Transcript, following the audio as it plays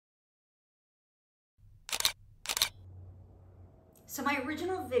So my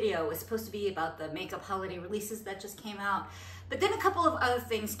original video was supposed to be about the makeup holiday releases that just came out, but then a couple of other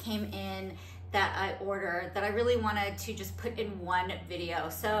things came in that I ordered that I really wanted to just put in one video.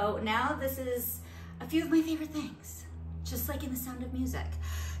 So now this is a few of my favorite things, just like in The Sound of Music.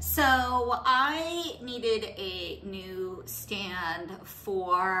 So I needed a new stand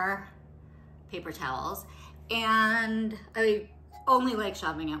for paper towels, and I only like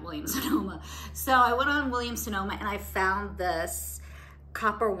shopping at William Sonoma. So I went on William Sonoma and I found this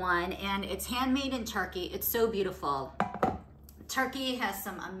copper one, and it's handmade in Turkey. It's so beautiful. Turkey has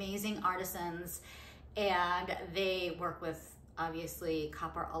some amazing artisans and they work with obviously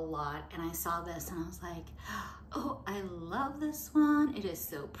copper a lot. And I saw this and I was like, oh, I love this one. It is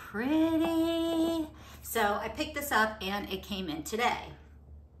so pretty. So I picked this up and it came in today.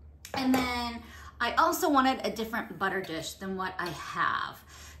 And then I also wanted a different butter dish than what I have.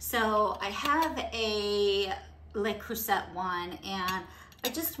 So I have a Le Creuset one, and I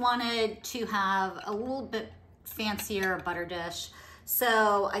just wanted to have a little bit fancier butter dish.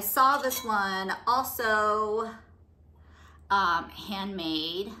 So I saw this one also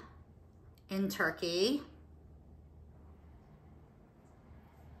handmade in Turkey.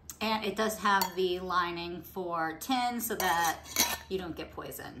 And it does have the lining for tin so that you don't get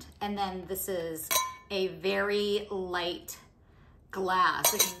poisoned. And then this is a very light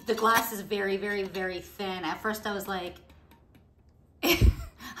glass. The glass is very, very, very thin. At first I was like,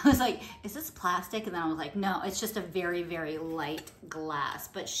 is this plastic? And then I was like, no, it's just a very, very light glass.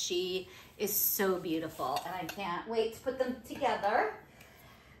 But she is so beautiful and I can't wait to put them together.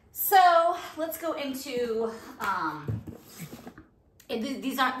 So let's go into,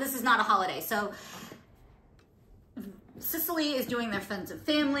 this is not a holiday. So Sisley is doing their Friends and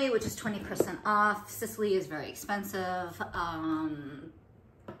Family, which is 20% off. Sisley is very expensive.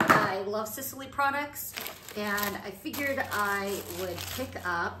 I love Sisley products, and I figured I would pick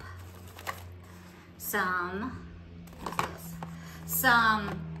up some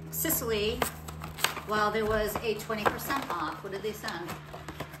Sisley while there was a 20% off. What did they send?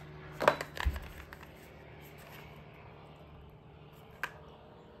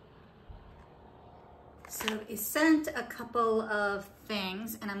 So he sent a couple of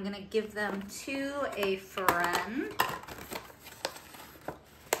things, and I'm gonna give them to a friend.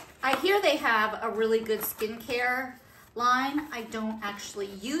 I hear they have a really good skincare line. I don't actually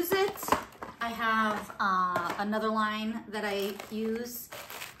use it. I have another line that I use.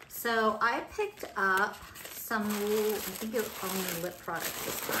 So I picked up some, I think it was only lip products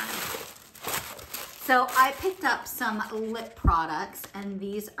this time. So I picked up some lip products, and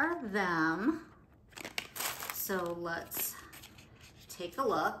these are them. So let's take a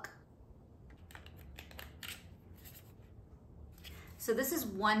look. So this is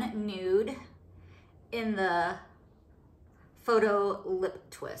one nude in the Photo Lip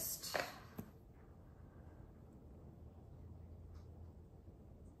Twist.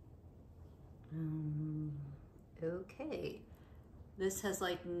 Okay. This has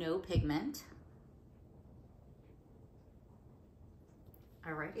like no pigment.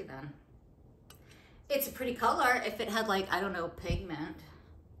 Alrighty then. It's a pretty color if it had like, I don't know, pigment.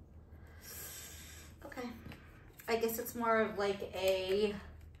 Okay. I guess it's more of like a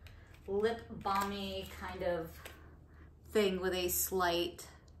lip balmy kind of thing with a slight,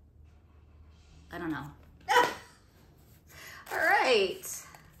 I don't know. All right. Let's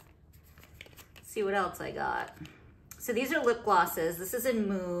see what else I got. So these are lip glosses. This is in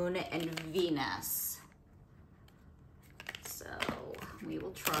Moon and Venus. So we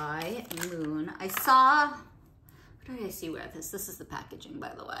will try Moon. I saw, what did I see with this? This is the packaging,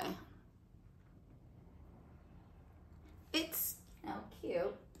 by the way. It's, oh,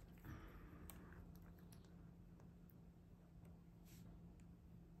 cute.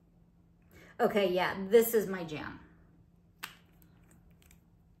 Okay, yeah, this is my jam.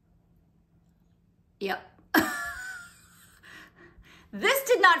 Yep. This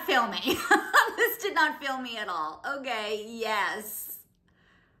did not fail me. This did not fail me at all. Okay, yes.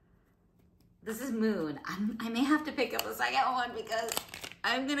 This is Moon. I may have to pick up a second one because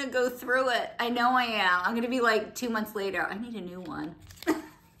I'm gonna go through it. I know I am. I'm gonna be like 2 months later. I need a new one. And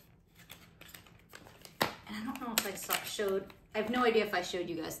I don't know if I I have no idea if I showed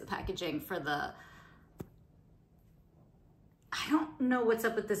you guys the packaging for the, I don't know what's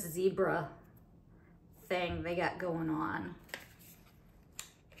up with this zebra thing they got going on.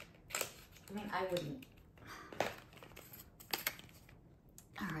 I mean, I wouldn't.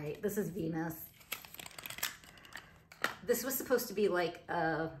 All right, this is Venus. This was supposed to be like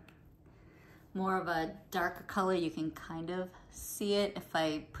a more of a darker color. You can kind of see it. If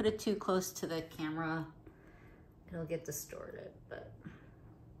I put it too close to the camera, it'll get distorted, but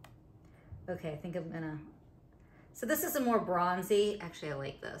okay, I think I'm gonna, so this is a more bronzy, actually I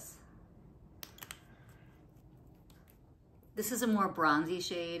like this. This is a more bronzy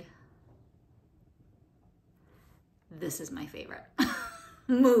shade. This is my favorite.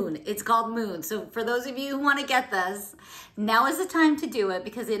 Moon, it's called Moon. So for those of you who want to get this, now is the time to do it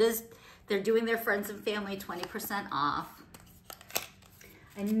because they're doing their friends and family 20% off.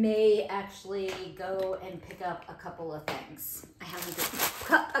 I may actually go and pick up a couple of things.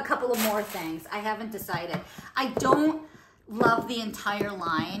 A couple of more things. I haven't decided. I don't love the entire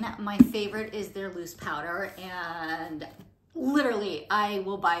line. My favorite is their loose powder, and literally I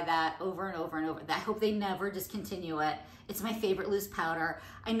will buy that over and over and over. I hope they never discontinue it. It's my favorite loose powder.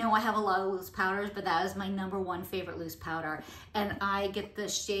 I know I have a lot of loose powders, but that is my #1 favorite loose powder. And I get the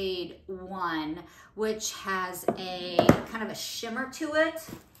shade 1, which has a kind of a shimmer to it.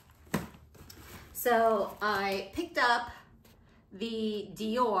 So I picked up the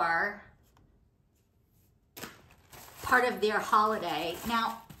Dior, part of their holiday.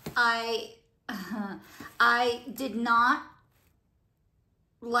 Now, I did not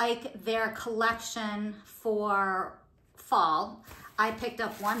like their collection for fall. I picked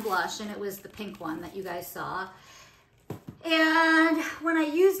up one blush, and it was the pink one that you guys saw. And when I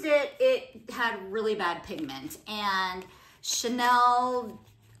used it, it had really bad pigment. And Chanel,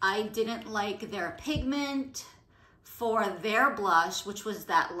 I didn't like their pigment for their blush, which was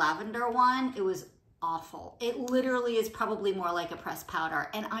that lavender one. It was awful. It literally is probably more like a pressed powder,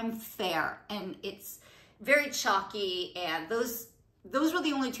 and I'm fair, and it's very chalky, and those were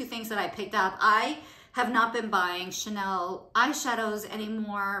the only 2 things that I picked up. I have not been buying Chanel eyeshadows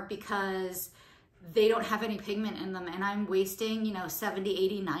anymore because they don't have any pigment in them, and I'm wasting, you know, $70,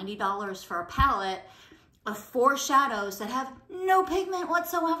 $80, $90 for a palette of 4 shadows that have no pigment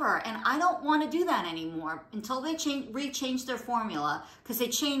whatsoever. And I don't want to do that anymore until they rechange their formula, because they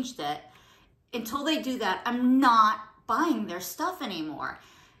changed it. Until they do that, I'm not buying their stuff anymore.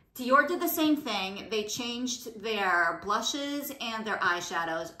 Dior did the same thing. They changed their blushes and their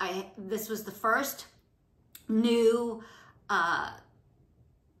eyeshadows. This was the first new, what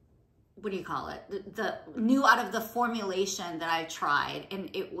do you call it? The new out of the formulation that I tried, and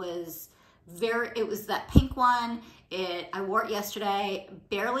it was that pink one. I wore it yesterday,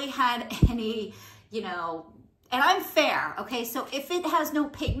 barely had any, you know, and I'm fair, okay? So if it has no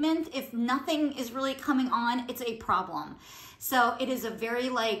pigment, if nothing is really coming on, it's a problem. So it is a very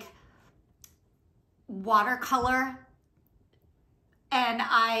like watercolor, and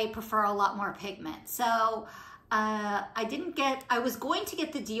I prefer a lot more pigment. So I was going to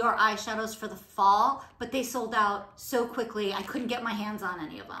get the Dior eyeshadows for the fall, but they sold out so quickly, I couldn't get my hands on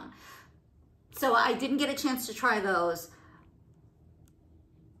any of them. So I didn't get a chance to try those.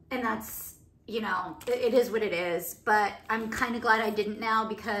 And that's, you know, it is what it is, but I'm kind of glad I didn't now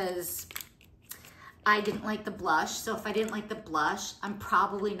because I didn't like the blush. So if I didn't like the blush, I'm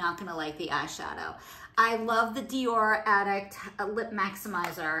probably not gonna like the eyeshadow. I love the Dior Addict Lip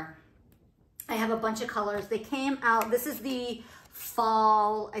Maximizer. I have a bunch of colors. They came out, this is the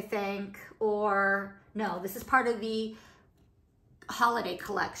fall, I think, or no, this is part of the holiday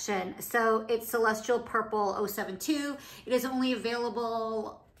collection. So it's Celestial Purple 072. It is only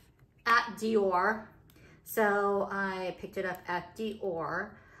available at Dior. So I picked it up at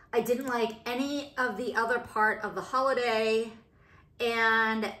Dior. I didn't like any of the other part of the holiday.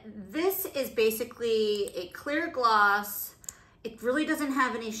 And this is basically a clear gloss. It really doesn't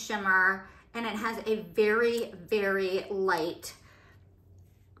have any shimmer, and it has a very, very light,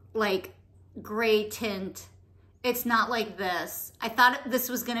 like gray tint. It's not like this. I thought this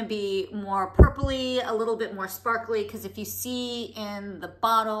was gonna be more purpley, a little bit more sparkly, because if you see in the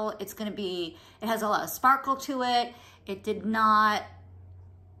bottle, it has a lot of sparkle to it. It did not,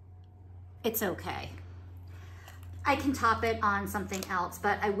 it's okay. I can top it on something else,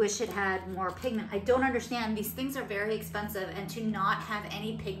 but I wish it had more pigment. I don't understand, these things are very expensive, and to not have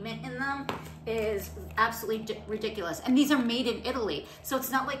any pigment in them is absolutely ridiculous. And these are made in Italy, so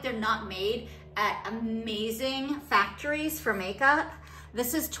it's not like they're not made at amazing factories for makeup.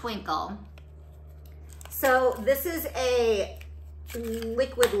 This is Twinkle. So this is a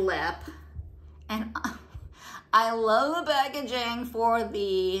liquid lip, and I love the packaging for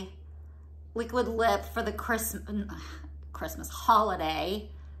the liquid lip for the Christmas holiday.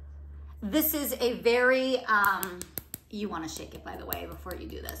 This is a very, you want to shake it, by the way, before you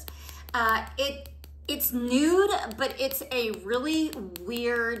do this. It's nude, but it's a really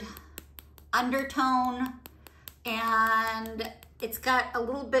weird undertone, and it's got a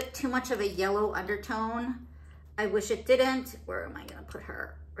little bit too much of a yellow undertone. I wish it didn't. Where am I gonna put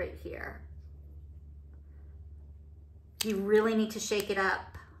her? Right here. You really need to shake it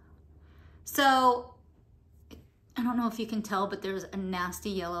up. So, I don't know if you can tell, but there's a nasty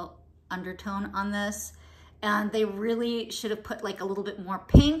yellow undertone on this. And they really should have put like a little bit more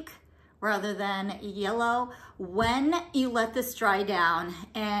pink rather than yellow. When you let this dry down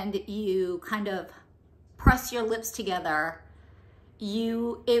and you kind of press your lips together,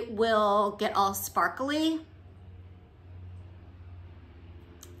 it will get all sparkly.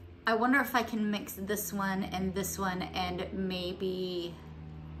 I wonder if I can mix this one and maybe,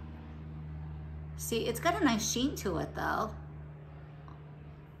 see, it's got a nice sheen to it though.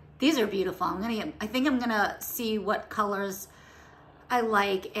 These are beautiful. I think I'm gonna see what colors I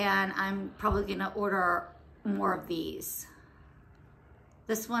like, and I'm probably gonna order more of these.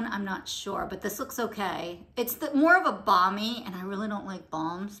 This one, I'm not sure, but this looks okay. It's more of a balmy, and I really don't like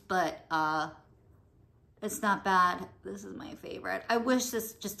balms, but it's not bad. This is my favorite. I wish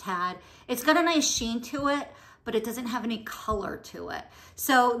this just had, it's got a nice sheen to it, but it doesn't have any color to it.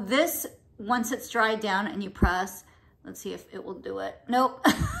 So this, once it's dried down and you press, let's see if it will do it. Nope.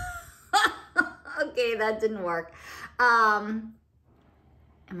 Okay, that didn't work. Am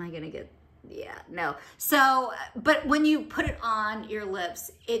I gonna get, yeah, no. So, but when you put it on your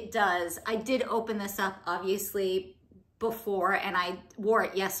lips, it does. I did open this up, obviously, before, and I wore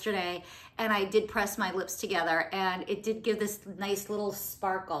it yesterday, and I did press my lips together, and it did give this nice little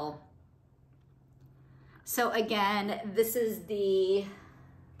sparkle. So again, this is the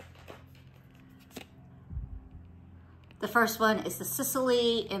first one is the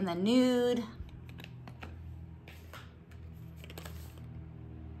Sisley in the nude.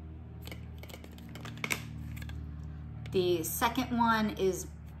 The second one is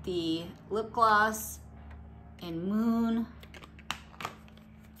the lip gloss in Moon.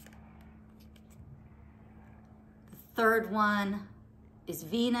 The third one is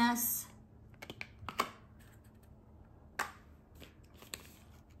Venus.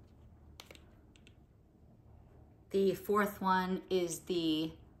 The fourth one is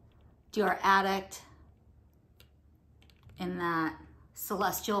the Dior Addict in that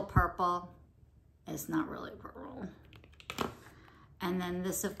celestial purple. It's not really purple. And then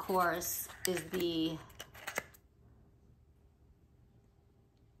this, of course, is the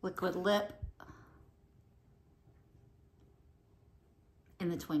liquid lip in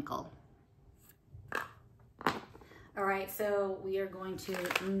the Twinkle. All right, so we are going to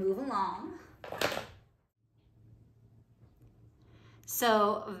move along.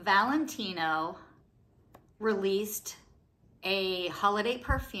 So Valentino released a holiday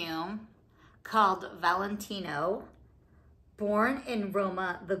perfume called Valentino, Born in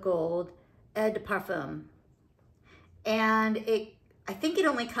Roma the Gold Eau de Parfum. And I think it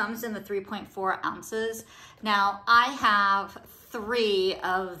only comes in the 3.4 ounces. Now, I have 3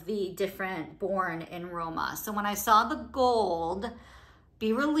 of the different Born in Roma. So when I saw the gold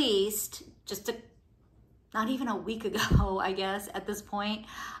be released just not even a week ago, I guess, at this point,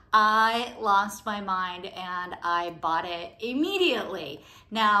 I lost my mind and I bought it immediately.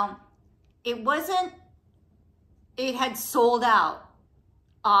 Now, it had sold out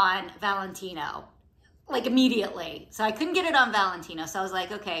on Valentino, like immediately. So I couldn't get it on Valentino. So I was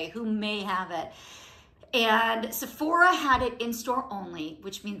like, okay, who may have it? And Sephora had it in store only,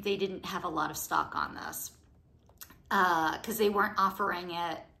 which means they didn't have a lot of stock on this because they weren't offering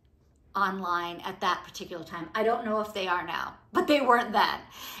it online at that particular time. I don't know if they are now, but they weren't then.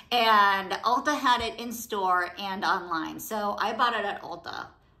 And Ulta had it in store and online. So I bought it at Ulta.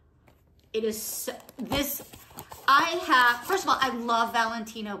 It is first of all, I love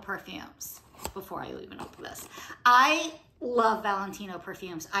Valentino perfumes. Before I even open this, I love Valentino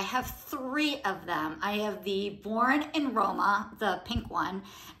perfumes. I have 3 of them. I have the Born in Roma, the pink one,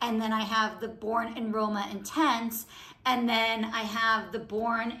 and then I have the Born in Roma Intense, and then I have the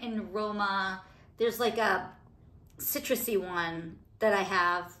Born in Roma, there's like a citrusy one that I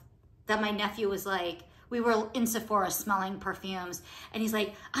have that my nephew was like, we were in Sephora smelling perfumes, and he's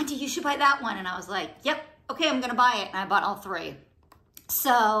like, Auntie, you should buy that one. And I was like, yep, okay, I'm gonna buy it. And I bought all 3.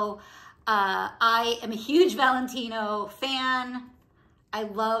 So I am a huge Valentino fan. I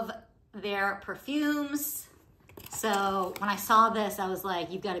love their perfumes. So when I saw this, I was like,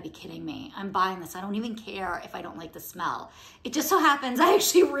 you've got to be kidding me. I'm buying this. I don't even care if I don't like the smell. It just so happens I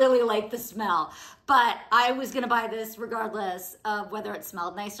actually really like the smell. But I was going to buy this regardless of whether it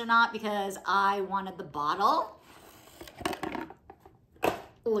smelled nice or not because I wanted the bottle.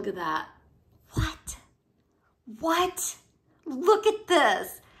 Look at that. What? What? Look at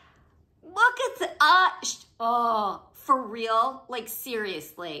this. Look at the, oh, for real? Like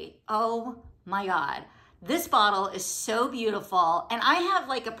seriously. Oh my God. This bottle is so beautiful. And I have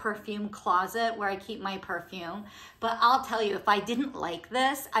like a perfume closet where I keep my perfume. But I'll tell you, if I didn't like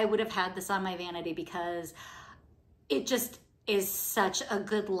this, I would have had this on my vanity because it just is such a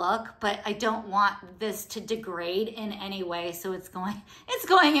good look, but I don't want this to degrade in any way. So it's going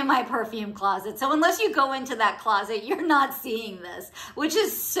in my perfume closet. So unless you go into that closet, you're not seeing this, which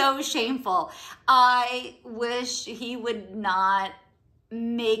is so shameful. I wish he would not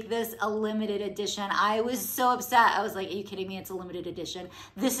make this a limited edition. I was so upset. I was like, are you kidding me? It's a limited edition.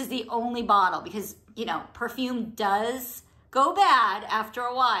 This is the only bottle because, you know, perfume does go bad after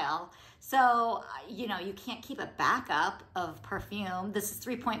a while. So, you know, you can't keep a backup of perfume. This is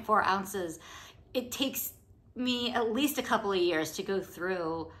 3.4 ounces. It takes me at least a couple of years to go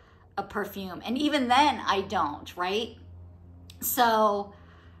through a perfume. And even then I don't, right? So,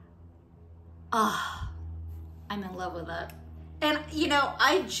 I'm in love with it. And, you know,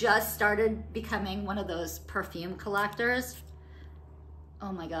 I just started becoming one of those perfume collectors.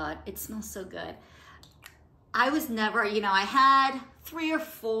 Oh my God, it smells so good. I was never, you know, I had 3 or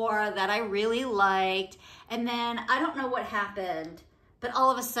 4 that I really liked. And then I don't know what happened, but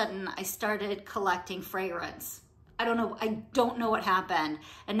all of a sudden I started collecting fragrance. I don't know what happened.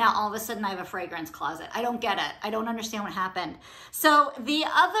 And now all of a sudden I have a fragrance closet. I don't get it. I don't understand what happened. So the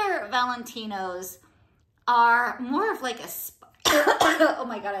other Valentinos are more of like a, oh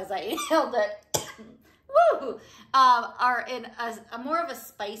my God, as I inhaled it, woo, are in a more of a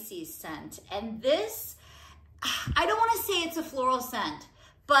spicy scent. And this, I don't want to say it's a floral scent,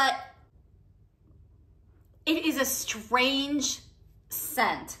 but it is a strange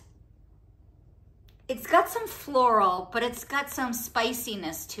scent. It's got some floral, but it's got some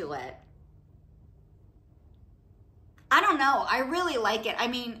spiciness to it. I don't know. I really like it. I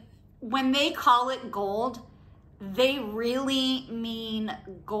mean, when they call it gold, they really mean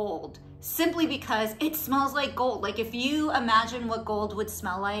gold, simply because it smells like gold. Like if you imagine what gold would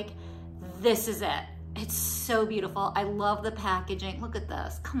smell like, this is it. It's so beautiful. I love the packaging. Look at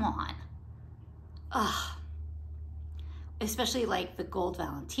this. Come on. Ugh. Especially like the gold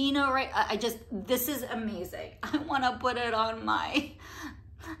Valentino, right? This is amazing. I want to put it on my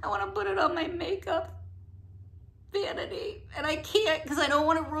makeup vanity. And I can't because I don't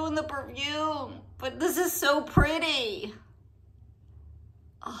want to ruin the perfume. But this is so pretty.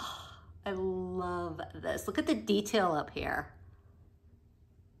 Oh, I love this. Look at the detail up here.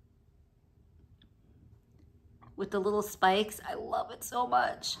 With the little spikes, I love it so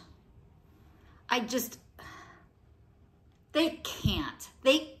much. They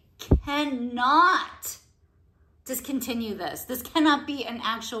cannot discontinue this. This cannot be an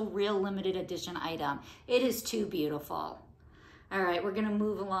actual real limited edition item. It is too beautiful. All right, we're gonna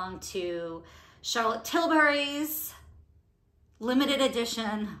move along to Charlotte Tilbury's limited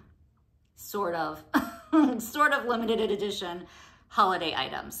edition, sort of, sort of limited edition holiday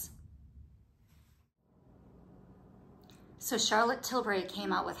items. So Charlotte Tilbury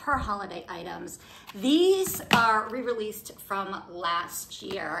came out with her holiday items. These are re-released from last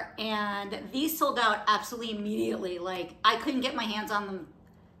year, and these sold out absolutely immediately. Like, I couldn't get my hands on them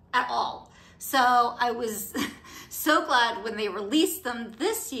at all. So I was so glad when they released them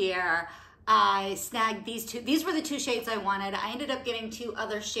this year. I snagged these 2. These were the 2 shades I wanted. I ended up getting 2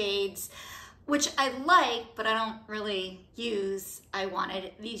 other shades, which I like, but I don't really use. I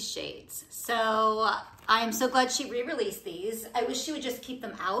wanted these shades. So I am so glad she re-released these. I wish she would just keep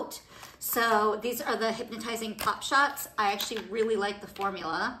them out. So these are the Hypnotizing Pop Shots. I actually really like the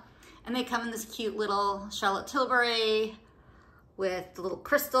formula. And they come in this cute little Charlotte Tilbury with the little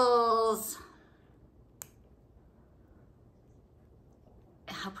crystals.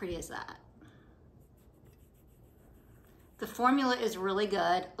 How pretty is that? The formula is really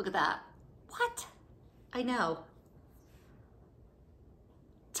good. Look at that. What? I know.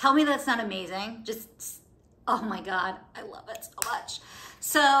 Tell me that's not amazing. Just, oh my God, I love it so much.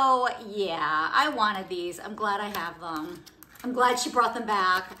 So yeah, I wanted these. I'm glad I have them. I'm glad she brought them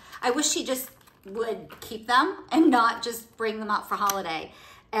back. I wish she just would keep them and not just bring them out for holiday.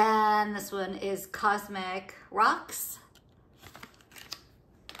 And this one is Cosmic Rocks.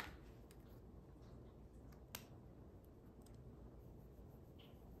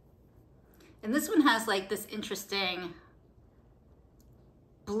 And this one has like this interesting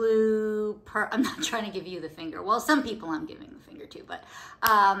blue, I'm not trying to give you the finger. Well, some people I'm giving the finger to, but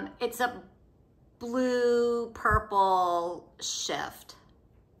it's a blue purple shift.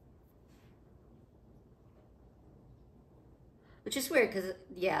 Which is weird because,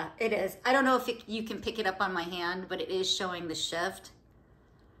 yeah, it is. I don't know if you can pick it up on my hand, but it is showing the shift.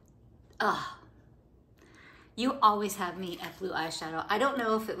 Ugh. You always have me at blue eyeshadow. I don't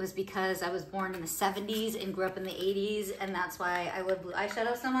know if it was because I was born in the 70s and grew up in the 80s and that's why I love blue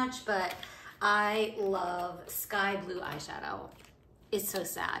eyeshadow so much, but I love sky blue eyeshadow. It's so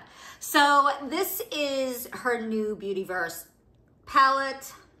sad. So this is her new Beautyverse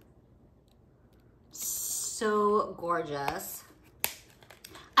palette. So gorgeous.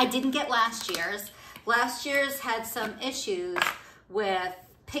 I didn't get last year's. Last year's had some issues with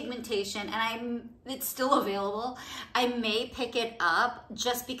pigmentation and it's still available. I may pick it up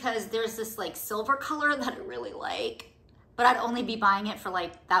just because there's this like silver color that I really like, but I'd only be buying it for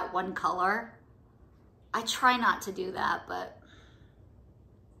like that one color. I try not to do that, but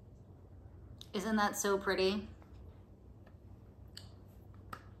isn't that so pretty?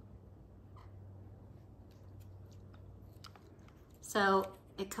 So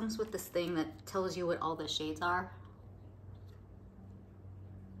it comes with this thing that tells you what all the shades are.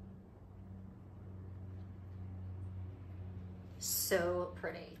 So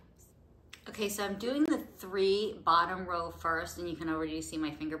pretty. Okay, so I'm doing the 3 bottom row first, and you can already see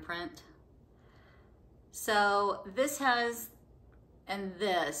my fingerprint. So this has, and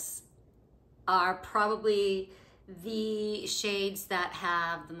this are probably the shades that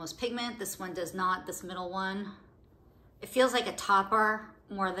have the most pigment. This one does not, this middle one. It feels like a topper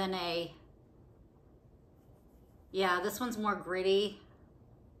more than a, yeah, this one's more gritty.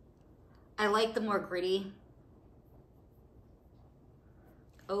 I like the more gritty.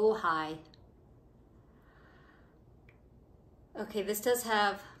 Oh, hi. Okay, this does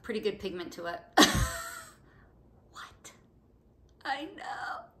have pretty good pigment to it. What? I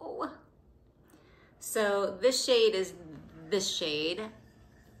know. So this shade is this shade.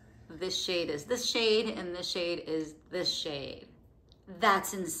 This shade is this shade, and this shade is this shade.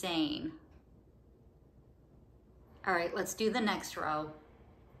 That's insane. All right, let's do the next row.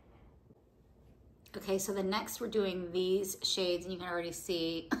 Okay, so the next we're doing these shades, and you can already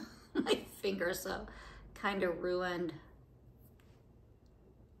see my finger so kind of ruined.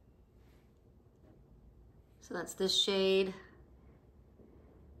 So that's this shade,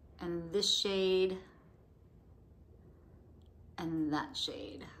 and this shade, and that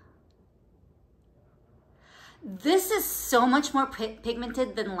shade. This is so much more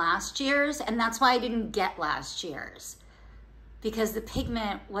pigmented than last year's, and that's why I didn't get last year's, because the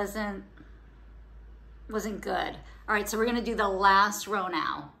pigment wasn't good. All right, so we're gonna do the last row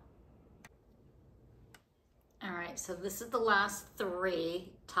now. All right, so this is the last 3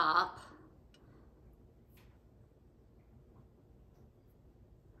 top.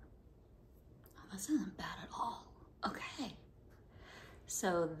 Oh, this isn't bad at all. Okay.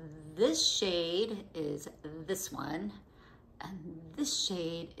 So this shade is this one, and this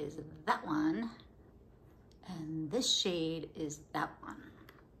shade is that one, and this shade is that one.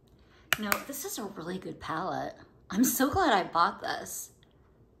 You know, this is a really good palette. I'm so glad I bought this.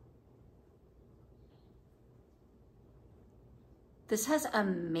 This has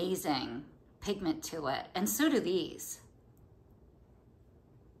amazing pigment to it, and so do these.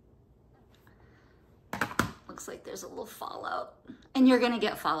 Looks like there's a little fallout. And you're gonna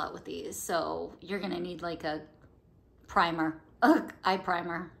get fallout with these, so you're gonna need like a primer, eye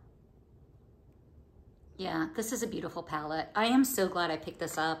primer. Yeah, this is a beautiful palette. I am so glad I picked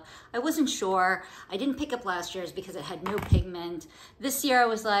this up. I wasn't sure. I didn't pick up last year's because it had no pigment. This year I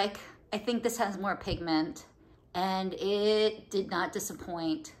was like, I think this has more pigment, and it did not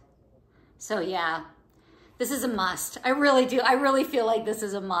disappoint. So yeah, this is a must. I really do. I really feel like this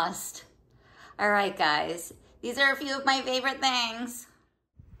is a must. All right, guys. These are a few of my favorite things.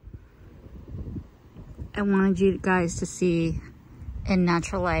 I wanted you guys to see in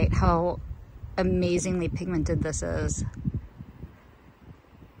natural light how amazingly pigmented this is.